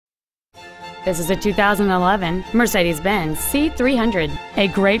This is a 2011 Mercedes-Benz C300, a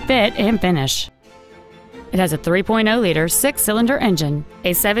great fit and finish. It has a 3.0-liter six-cylinder engine,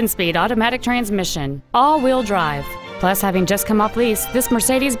 a 7-speed automatic transmission, all-wheel drive. Plus, having just come off lease, this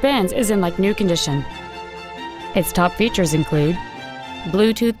Mercedes-Benz is in like new condition. Its top features include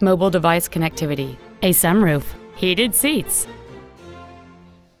Bluetooth mobile device connectivity, a sunroof, heated seats,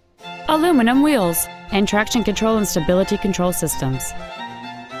 aluminum wheels, and traction control and stability control systems.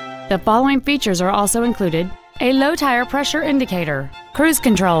 The following features are also included: a low tire pressure indicator, cruise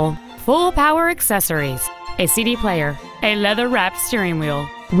control, full power accessories, a CD player, a leather-wrapped steering wheel,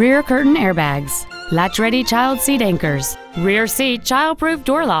 rear curtain airbags, latch-ready child seat anchors, rear seat child-proof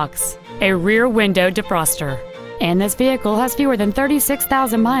door locks, a rear window defroster, and this vehicle has fewer than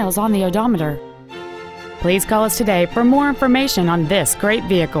 36,000 miles on the odometer. Please call us today for more information on this great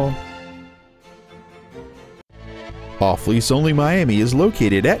vehicle. Off Lease Only Miami is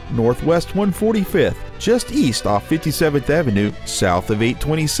located at Northwest 145th, just east off 57th Avenue, south of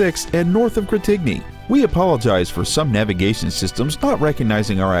 826, and north of Cretigny. We apologize for some navigation systems not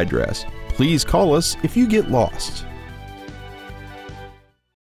recognizing our address. Please call us if you get lost.